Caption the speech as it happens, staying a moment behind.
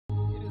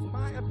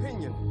my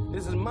opinion,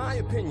 this is my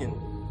opinion,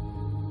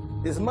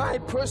 is my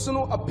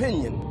personal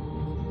opinion,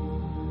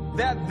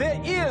 that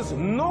there is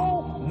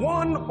no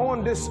one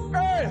on this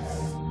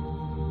earth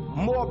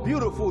more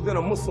beautiful than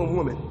a Muslim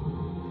woman.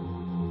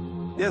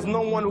 There's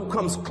no one who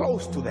comes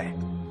close to that,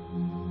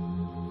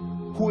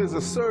 who is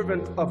a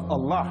servant of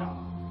Allah,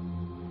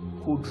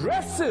 who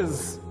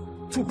dresses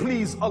to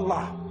please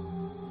Allah.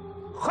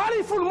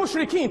 Khaliful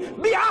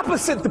Mushrikeen, the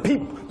opposite,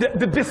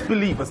 the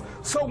disbelievers.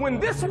 So when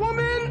this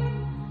woman,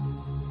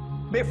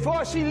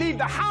 before she leave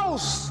the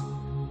house,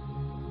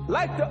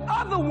 like the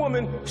other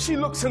woman, she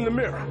looks in the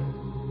mirror.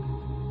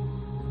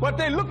 But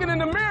they're looking in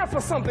the mirror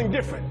for something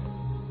different.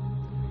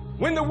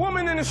 When the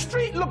woman in the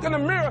street look in the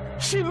mirror,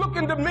 she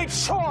looking to make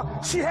sure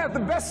she has the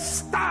best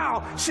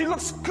style, she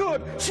looks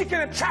good, she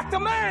can attract a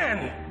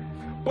man.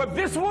 But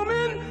this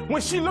woman,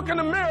 when she look in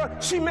the mirror,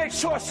 she makes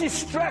sure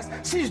she's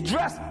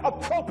dressed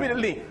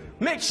appropriately.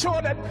 Make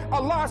sure that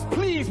Allah is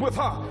pleased with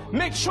her.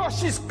 Make sure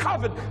she's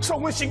covered. So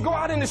when she go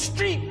out in the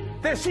street,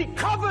 then she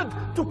covered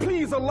to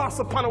please Allah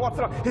subhanahu wa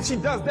ta'ala. If she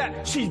does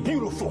that, she's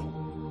beautiful.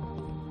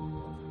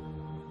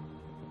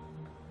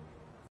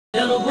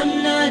 درب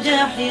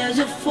النجاح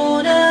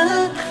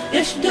يزفنا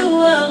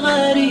يشدو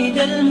غريد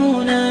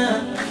المنى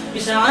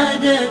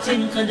بسعادات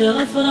قد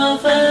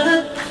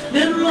رفرفت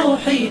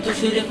بالروح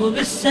تشرق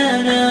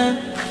بالسنا.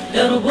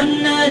 درب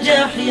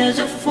النجاح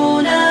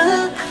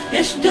يزفنا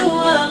يشدو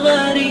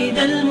غريد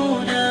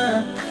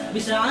المنى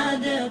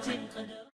بسعادات